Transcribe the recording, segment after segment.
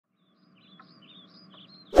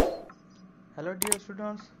Hello dear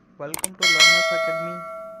students, welcome to learners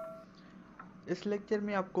academy. इस lecture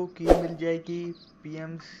में आपको की मिल जाएगी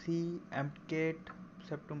पीएमसी एमडीकैट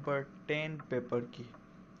सितंबर 10 पेपर की।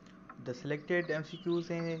 द सिलेक्टेड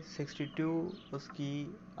एमसीक्यूज हैं 62, उसकी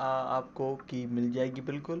आपको की मिल जाएगी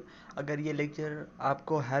बिल्कुल। अगर ये लेक्चर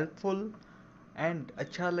आपको हेल्पफुल एंड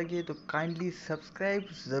अच्छा लगे तो काइंडली सब्सक्राइब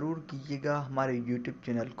ज़रूर कीजिएगा हमारे यूट्यूब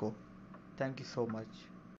चैनल को। Thank you so much.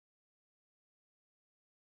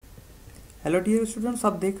 Hello dear students,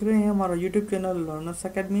 आप देख रहे हैं हमारा यूट्यूब चैनल लर्नर्स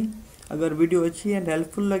एकेडमी। अगर वीडियो अच्छी एंड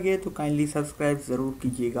हेल्पफुल लगे तो काइंडली सब्सक्राइब ज़रूर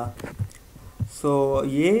कीजिएगा।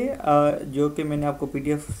 ये जो कि मैंने आपको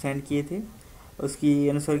पीडीएफ सेंड किए थे उसकी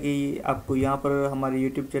आंसर की आपको यहाँ पर हमारे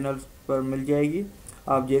यूट्यूब चैनल पर मिल जाएगी।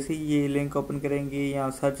 आप जैसे ही ये लिंक ओपन करेंगे या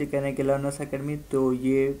सर्च करेंगे लर्नर्स एकेडमी तो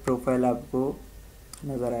ये प्रोफाइल आपको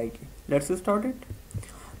नज़र आएगी। Let's start it.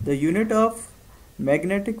 The unit of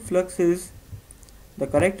magnetic flux is the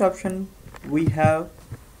correct option. We have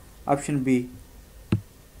option B.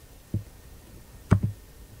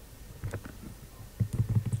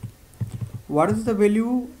 What is the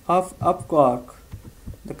value of up quark?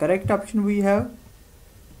 The correct option we have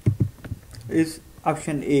is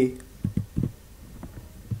option A.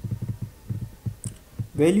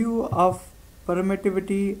 Value of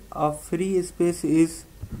permittivity of free space is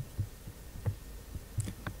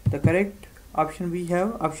the correct option we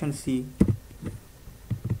have option C.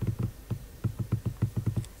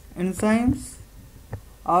 Enzymes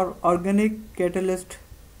are organic catalysts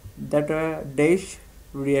that are dash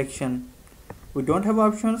reaction. We don't have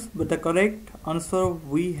options, but the correct answer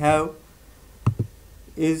we have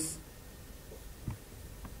is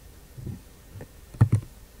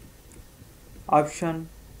option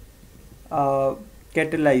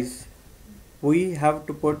catalyze. We have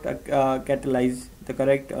to put catalyze. The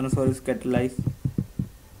correct answer is catalyze.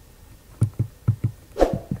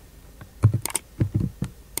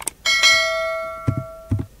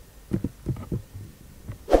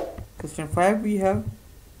 Question 5 we have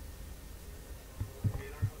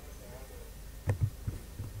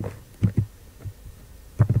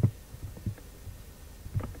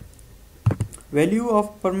value of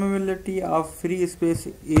permeability of free space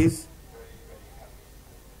is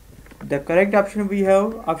the correct option we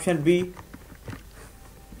have option B.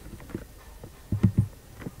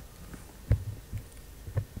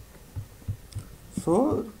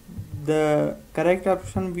 So the correct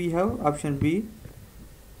option we have option B.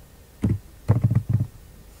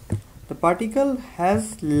 The particle has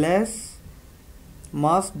less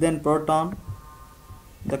mass than proton.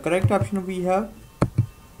 The correct option we have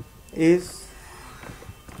is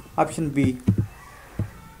option B.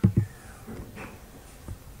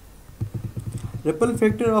 Ripple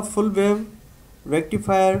factor of full wave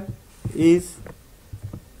rectifier is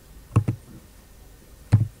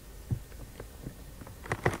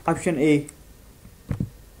option A.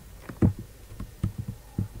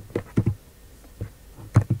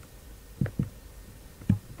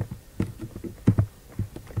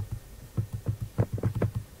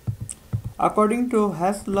 According to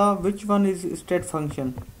Hess law, which one is state function?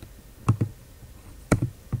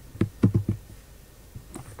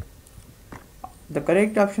 The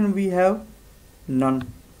correct option we have none.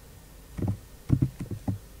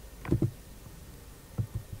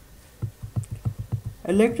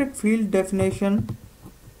 Electric field definition.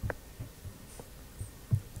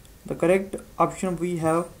 The correct option we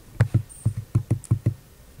have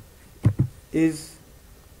is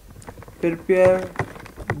prepare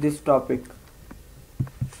this topic.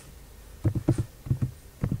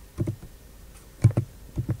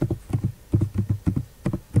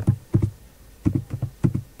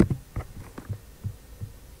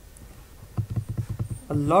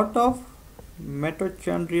 A lot of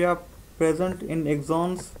mitochondria present in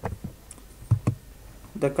axons.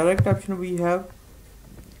 The correct option we have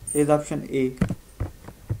is option A.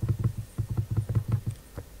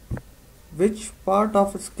 Which part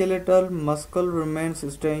of skeletal muscle remains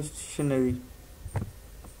stationary?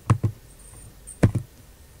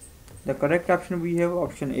 The correct option we have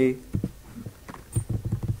option A.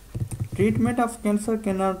 Treatment of cancer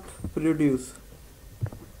cannot produce.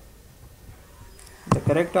 The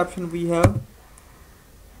correct option we have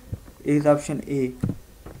is option A.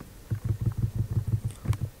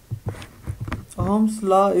 Ohm's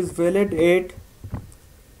law is valid at.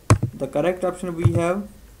 The correct option we have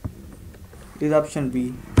is option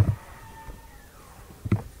B.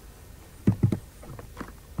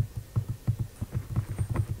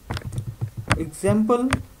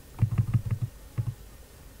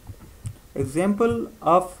 Example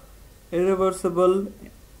of irreversible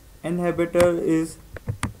inhibitor is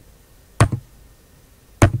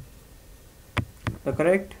The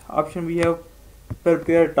correct option we have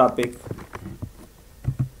prepare topic.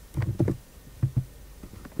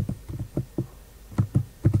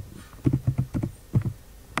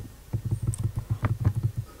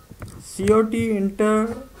 COT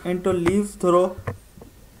enter into leaves through.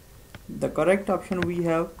 The correct option we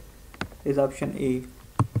have is option A.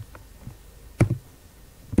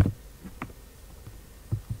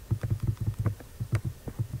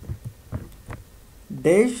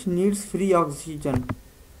 Dash needs free oxygen.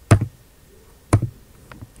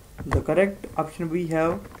 The correct option we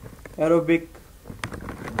have aerobic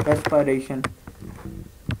respiration.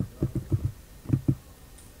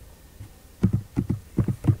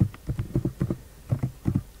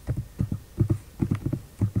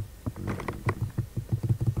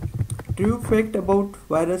 True fact about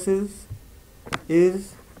viruses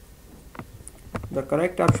is the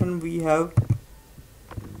correct option we have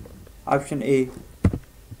option A.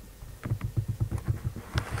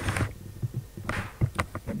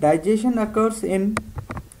 Digestion occurs in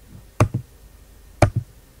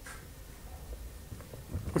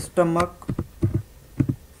stomach,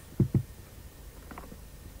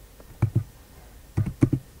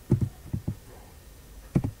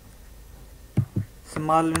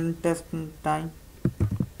 small intestine,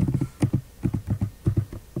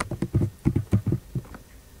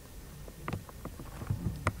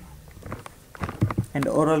 and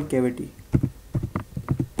oral cavity.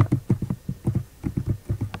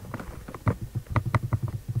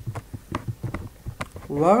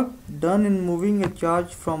 Work done in moving a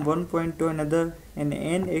charge from one point to another in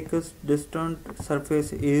an equidistant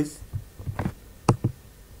surface is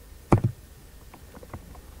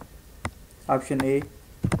option A.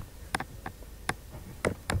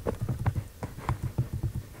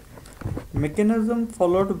 Mechanism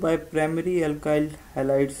followed by primary alkyl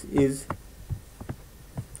halides is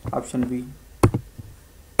option B.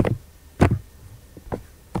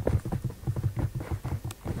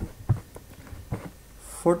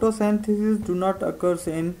 Photosynthesis do not occur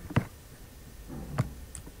in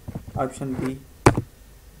option B.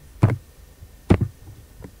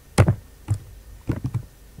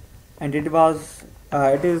 And it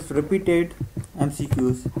is repeated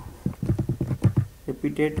MCQs.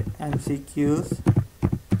 Repeated MCQs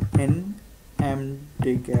in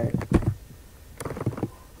MDCAT.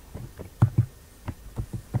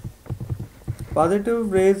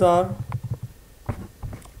 Positive rays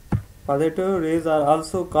are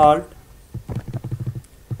also called.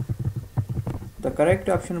 The correct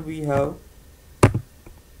option we have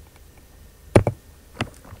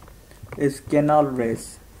is canal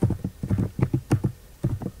rays.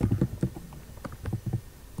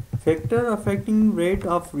 Factor affecting rate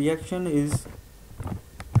of reaction is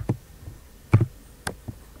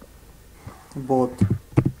both.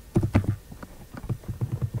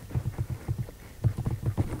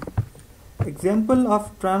 Example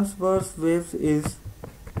of transverse waves is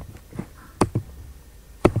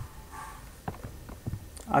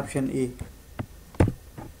option A.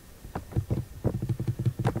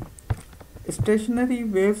 Stationary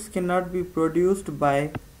waves cannot be produced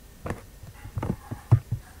by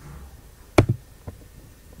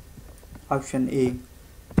option A.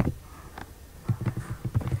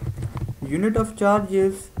 Unit of charge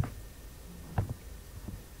is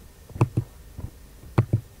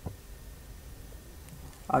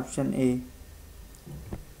option A.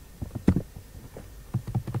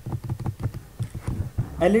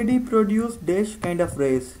 LED produce dash kind of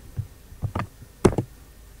rays.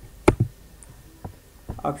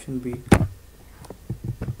 Option B.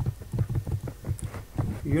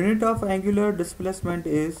 Unit of angular displacement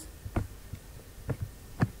is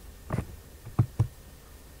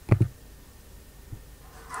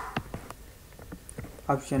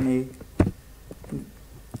option A.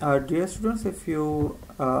 Dear students, if you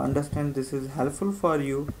understand this is helpful for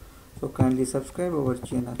you, so kindly subscribe our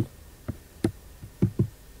channel.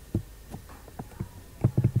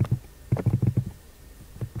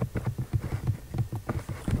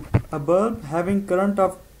 A bulb having current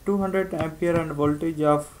of 200 ampere and voltage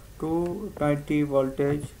of 220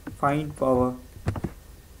 voltage, find power.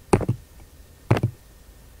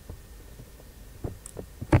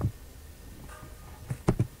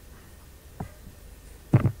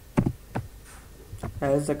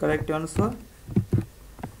 As the correct answer.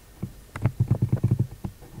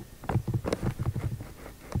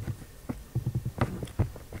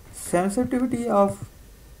 Sensitivity of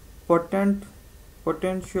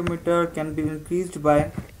potentiometer can be increased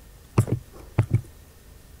by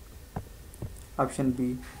option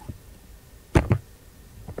B.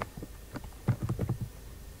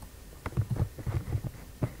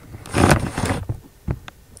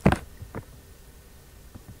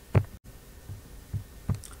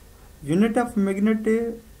 Unit of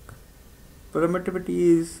magnetic permittivity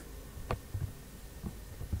is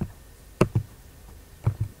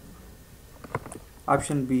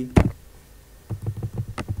option B.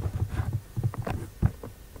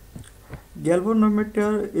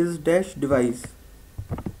 Galvanometer is dash device.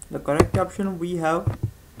 The correct option we have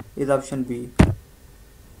is option B.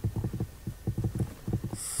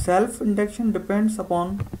 Self-induction depends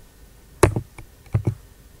upon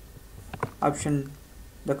option.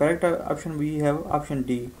 The correct option we have option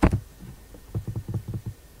D.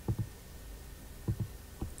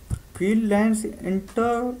 Field lines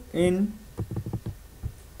enter in.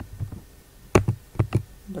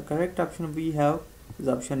 The correct option we have is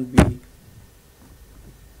option B.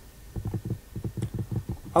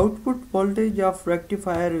 Output voltage of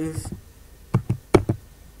rectifier is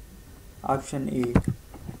option A.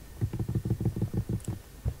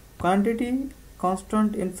 Quantity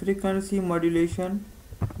constant in frequency modulation.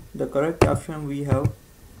 The correct option we have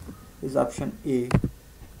is option A.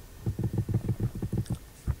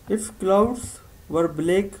 If clouds were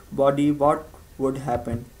black body, what would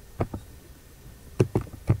happen?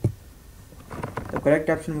 The correct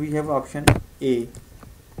option we have option A.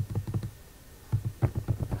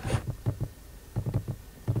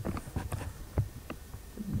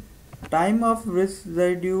 Time of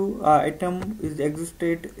residue atom is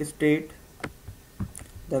existed state.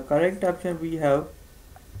 The correct option we have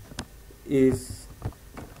is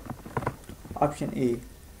option A.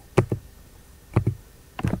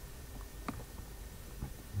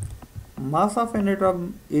 Mass of an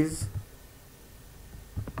atom is.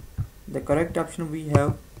 The correct option we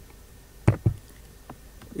have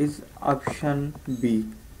is option B.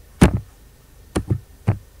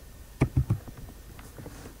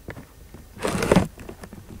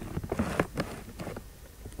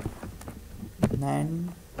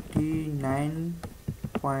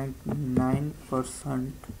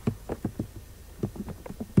 .9%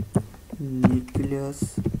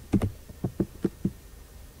 nucleus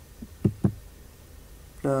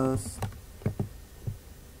plus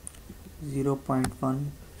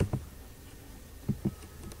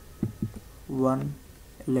 0.1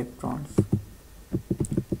 electrons.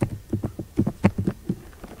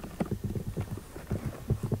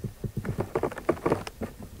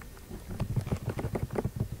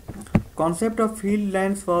 Concept of field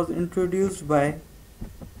lines was introduced by.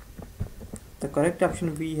 The correct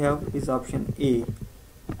option we have is option A.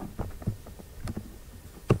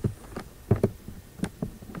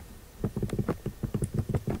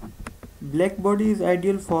 Black body is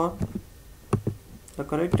ideal for. The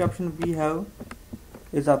correct option we have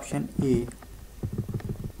is option A.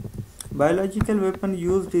 Biological weapon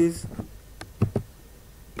used is.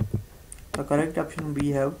 The correct option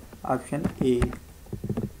we have option A.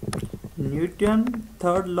 Newton's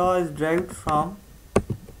third law is derived from.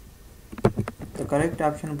 The correct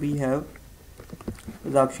option we have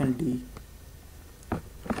is option D.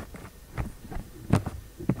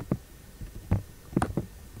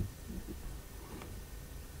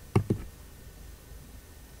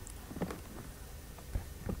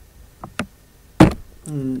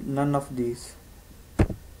 None of these.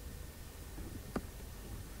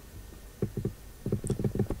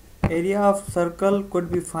 Area of circle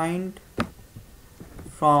could be found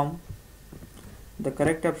from. The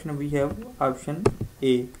correct option we have option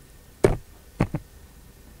A.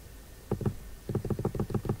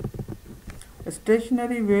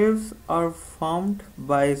 Stationary waves are formed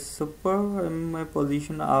by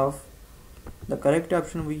superimposition of. The correct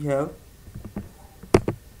option we have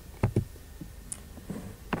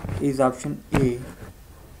is option A.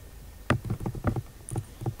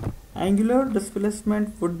 Angular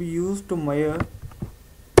displacement would be used to measure.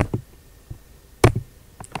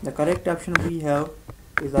 The correct option we have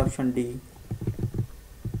is option D.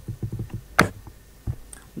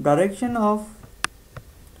 Direction of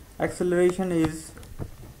acceleration is.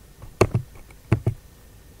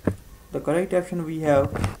 The correct option we have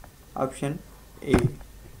option A.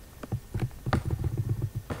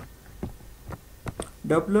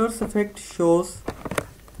 Doppler's effect shows.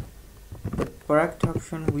 The correct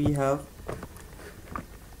option we have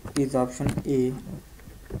is option A.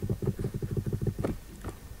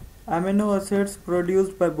 Amino acids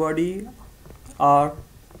produced by body are.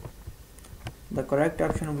 The correct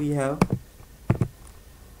option we have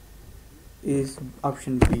is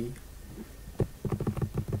option B.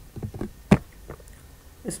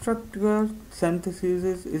 Structural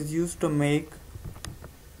synthesis is used to make.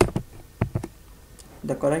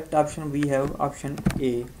 The correct option we have option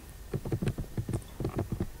A.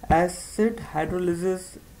 Acid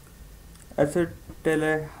hydrolysis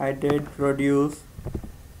acetaldehyde produce.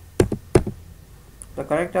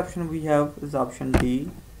 correct option we have is option D.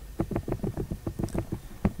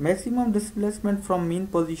 Maximum displacement from mean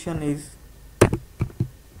position is,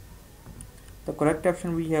 the correct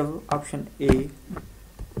option we have option A.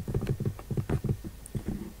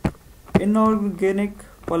 Inorganic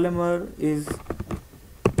polymer is,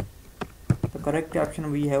 the correct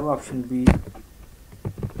option we have option B.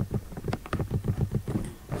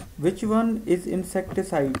 Which one is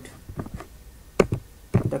insecticide?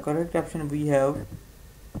 The correct option we have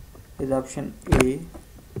is option A.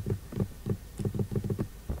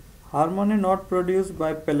 Hormone not produced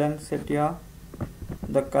by Palancetia.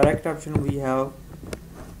 The correct option we have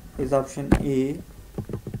is option A.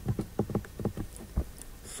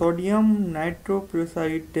 Sodium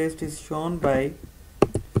nitroprusside test is shown by,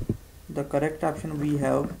 the correct option we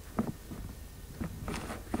have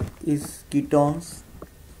is ketones.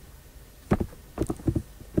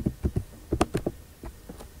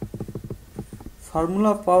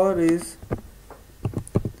 Formula of power is,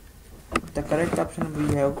 the correct option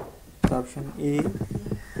we have is option A.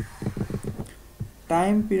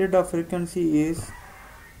 Time period of frequency is,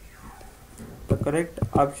 the correct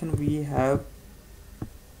option we have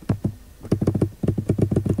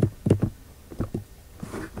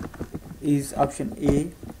is option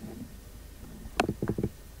A.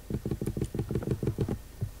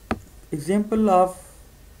 Example of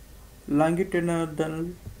longitudinal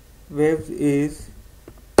waves is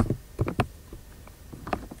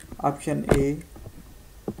option A.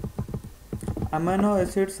 Amino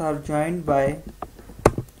acids are joined by,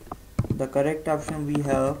 the correct option we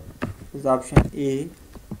have is option A.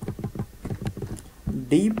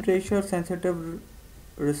 Deep pressure sensitive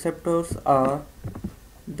receptors are,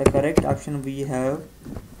 the correct option we have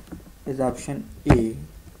is option A.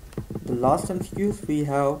 The last MCQs we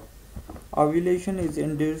have, ovulation is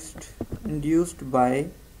induced by,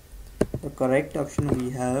 the correct option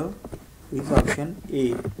we have is option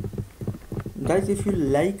A. Guys, if you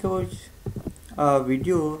like our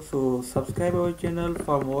video, so subscribe our channel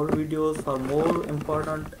for more videos, for more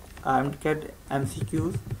important MCAT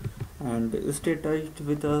MCQs, and stay touched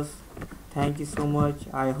with us. Thank you so much.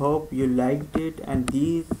 I hope you liked it, and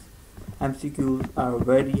these MCQs are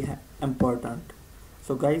very important.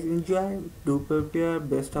 So guys, enjoy, do prepare,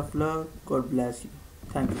 best of luck, God bless you.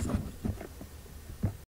 Thank you so much.